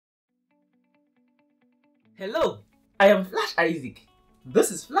Hello, I am Flash Isaac. This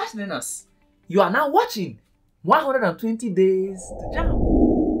is Flashlearners. You are now watching 120 Days to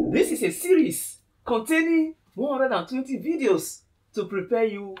Jamb. This is a series containing 120 videos to prepare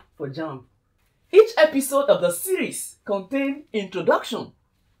you for Jamb. Each episode of the series contains introduction,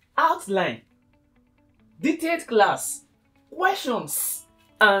 outline, detailed class, questions,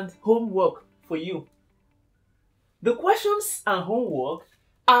 and homework for you. The questions and homework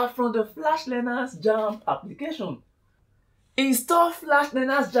are from the Flashlearners Jamb application. Install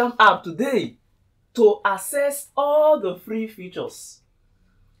Flashlearners Jamb app today to access all the free features.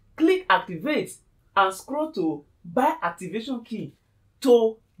 Click Activate and scroll to Buy Activation Key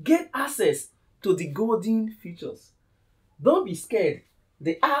to get access to the golden features. Don't be scared,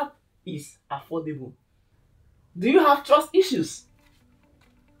 the app is affordable. Do you have trust issues?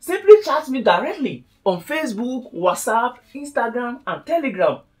 Simply chat me directly on Facebook, WhatsApp, Instagram, and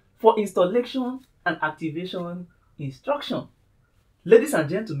Telegram for installation and activation instruction. Ladies and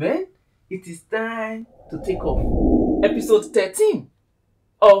gentlemen, it is time to take off. Episode 13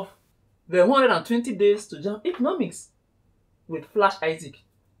 of the 120 Days to Jamb Economics with Flash Isaac.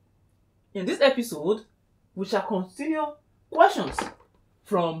 In this episode, we shall continue questions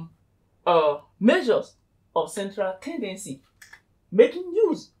from measures of central tendency, making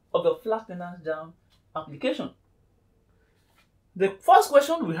use of the Flashlearners Jamb application. The first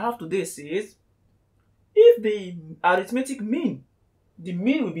question we have today says, if the arithmetic mean, the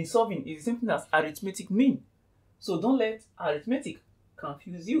mean we've been solving is the same thing as arithmetic mean. So don't let arithmetic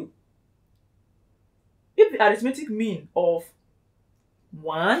confuse you. If the arithmetic mean of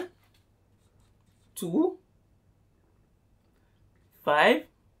 1, 2, 5,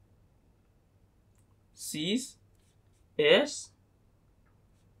 6,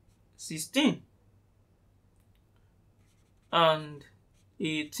 16 and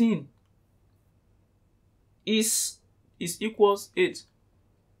 18 is equals 8,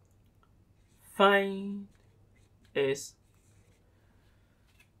 find S.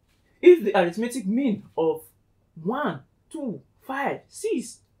 If the arithmetic mean of 1, 2, 5,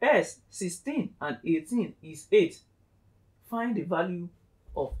 6, 16 and 18 is 8, find the value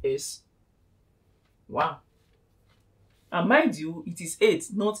of S. Wow. And mind you, it is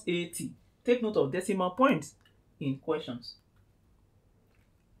 8, not 80. Take note of decimal points in questions.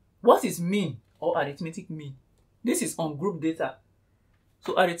 What is mean or arithmetic mean? This is on group data.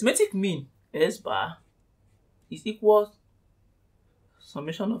 So arithmetic mean S bar is equals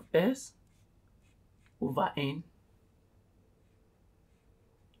summation of S over N.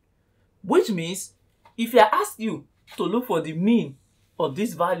 Which means if I ask you to look for the mean of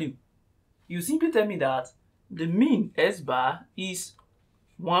this value, you simply tell me that the mean S bar is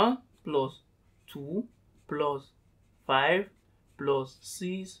 1 plus 2 plus 5 plus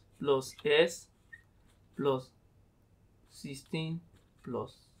 6 plus S plus 16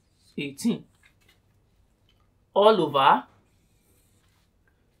 plus 18 all over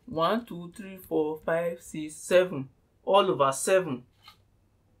 1, 2, 3, 4, 5, 6, 7 all over 7.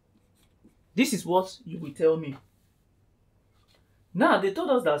 This is what you will tell me. Now they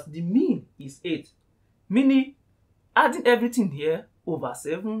told us that the mean is 8, meaning adding everything here over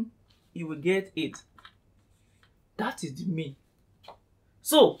 7, you will get 8. That is the mean.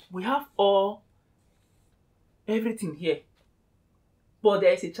 So we have everything here, but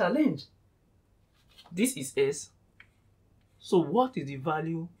there is a challenge. This is S. So what is the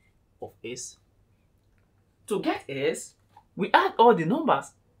value of S? To get S, we add all the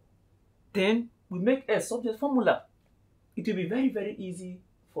numbers, then we make S subject formula. It will be very, very easy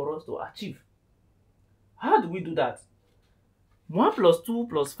for us to achieve. How do we do that? 1 plus 2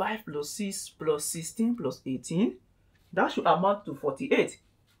 plus 5 plus 6 plus 16 plus 18, that should amount to 48.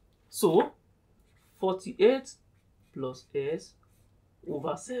 So 48 plus S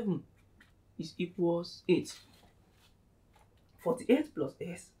over 7 is equals 8. 48 plus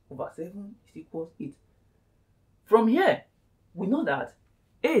S over 7 is equals 8. From here, we know that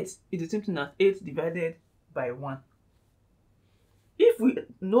 8 is the same thing as 8 divided by 1. If we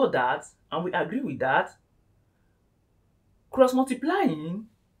know that and we agree with that, cross multiplying,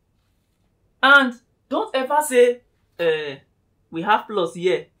 and don't ever say we have plus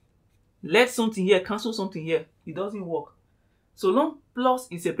here, let something here cancel something here. It doesn't work. So long plus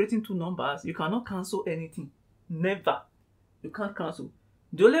is separating two numbers, you cannot cancel anything. Never. You can't cancel.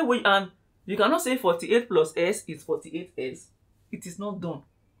 The only way, and you cannot say 48 plus S is 48S. It is not done.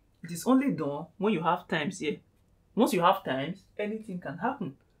 It is only done when you have times here. Once you have times, anything can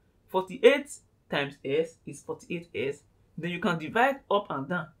happen. 48 times S is 48S. Then you can divide up and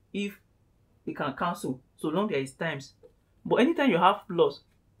down if it can cancel, so long there is times. But anytime you have plus,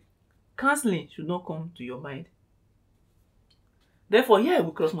 Cancelling should not come to your mind. Therefore, here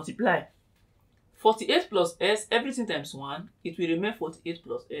we cross multiply. 48 plus s, everything times 1, it will remain 48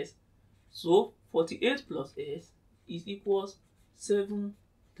 plus s. So 48 plus s is equals 7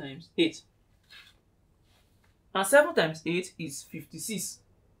 times 8. And 7 times 8 is 56.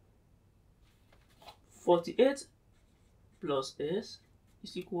 48 plus s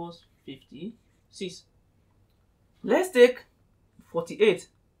is equals 56. Let's take 48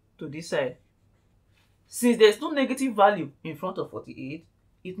 to this side. Since there's no negative value in front of 48,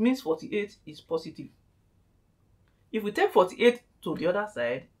 it means 48 is positive. If we take 48 to the other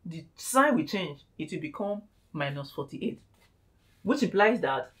side, the sign will change. It will become minus 48, which implies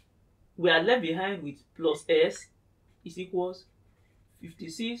that we are left behind with plus s is equals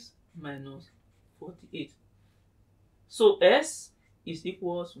 56 minus 48. So s is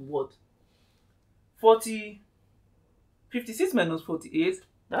equals what? 56 minus 48,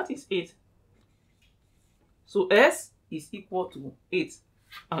 that is 8. So s is equal to 8.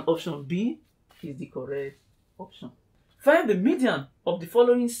 And option B is the correct option. Find the median of the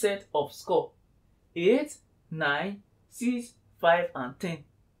following set of score: 8, 9, 6, 5, and 10.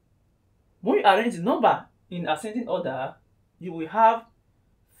 When you arrange the number in ascending order, you will have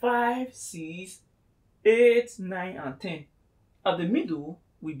 5, 6, 8, 9, and 10. At the middle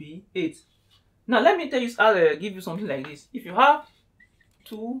will be 8. Now let me tell you, I'll give you something like this. If you have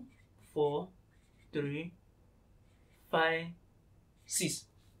 2, 4, 3, 5, 6,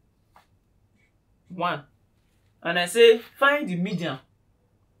 1, and I say find the median.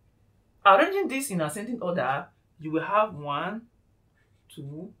 Arranging this in ascending order, you will have 1,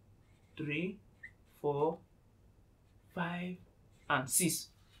 2, 3, 4, 5, and 6.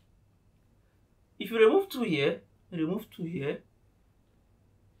 If you remove 2 here, remove 2 here,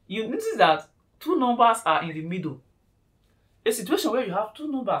 you notice that 2 numbers are in the middle. A situation where you have 2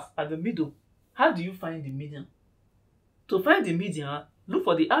 numbers at the middle, how do you find the median? To find the median, look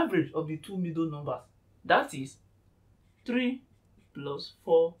for the average of the 2 middle numbers. That is 3 plus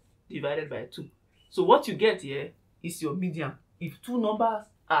 4 divided by 2. So what you get here is your median if 2 numbers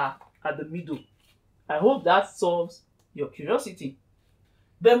are at the middle. I hope that solves your curiosity.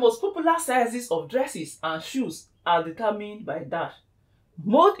 The most popular sizes of dresses and shoes are determined by dash.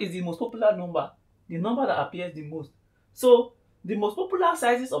 Mode is the most popular number, the number that appears the most. So the most popular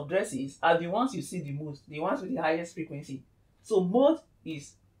sizes of dresses are the ones you see the most, the ones with the highest frequency. So mode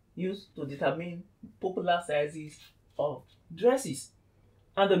is used to determine popular sizes of dresses.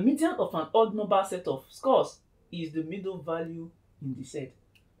 And the median of an odd number set of scores is the middle value in the set.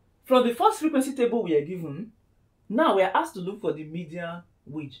 From the first frequency table we are given, now we are asked to look for the median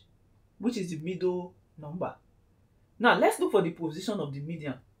wage, which is the middle number. Now let's look for the position of the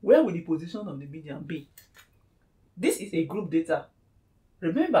median. Where will the position of the median be? This is a group data.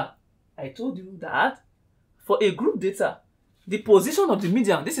 Remember, I told you that for a group data, the position of the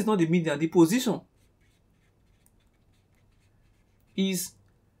median, this is not the median, the position is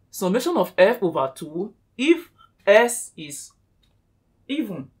summation of f over 2 if s is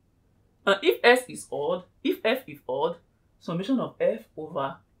even. And if s is odd, if f is odd, summation of f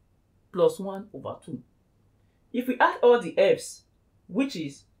over plus 1 over 2. If we add all the f's, which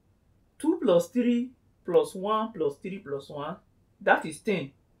is 2 plus 3 plus 1 plus 3 plus 1, that is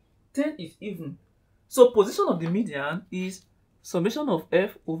 10. 10 is even. So position of the median is summation of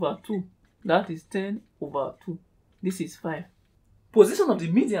f over 2. That is 10 over 2. This is 5. Position of the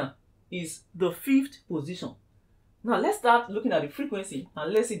median is the 5th position. Now let's start looking at the frequency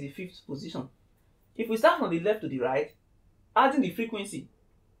and let's see the 5th position. If we start from the left to the right, adding the frequency,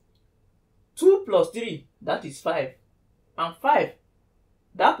 2 plus 3, that is 5. And 5,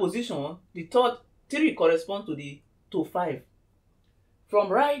 that position, the third 3 corresponds to 5. From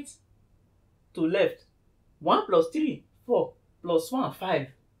right to left, 1 plus 3, 4, plus 1, 5.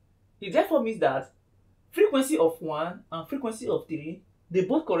 It therefore means that frequency of 1 and frequency of 3, they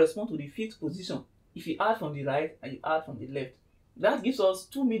both correspond to the 5th position if you add from the right and you add from the left. That gives us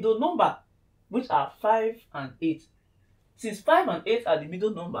 2 middle numbers, which are 5 and 8. Since 5 and 8 are the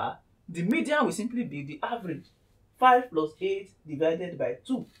middle number, the median will simply be the average. 5 plus 8 divided by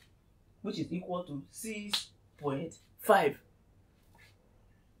 2, which is equal to 6.5.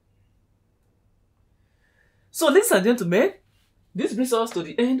 So ladies and gentlemen, this brings us to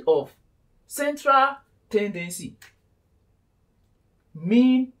the end of central tendency.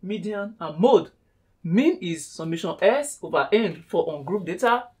 Mean, median, and mode. Mean is summation s over n for ungroup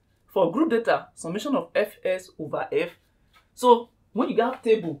data. For group data, summation of fs over f. So when you have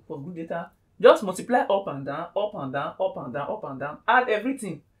table for group data, just multiply up and down, up and down, up and down, up and down, add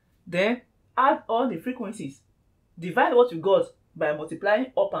everything. Then add all the frequencies. Divide what you got by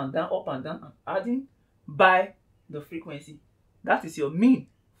multiplying up and down, and adding by the frequency. That is your mean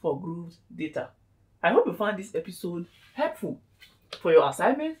for grouped data. I hope you found this episode helpful. For your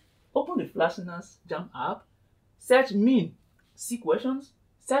assignment, open the Flashlearners Jamb app, search mean, see questions,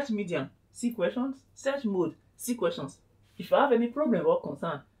 search median, see questions, search mode, see questions. If you have any problem or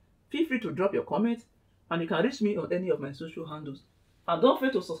concern, feel free to drop your comment, and you can reach me on any of my social handles. And don't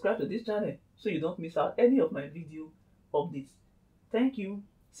forget to subscribe to this channel so you don't miss out any of my video updates. Thank you.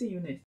 See you next.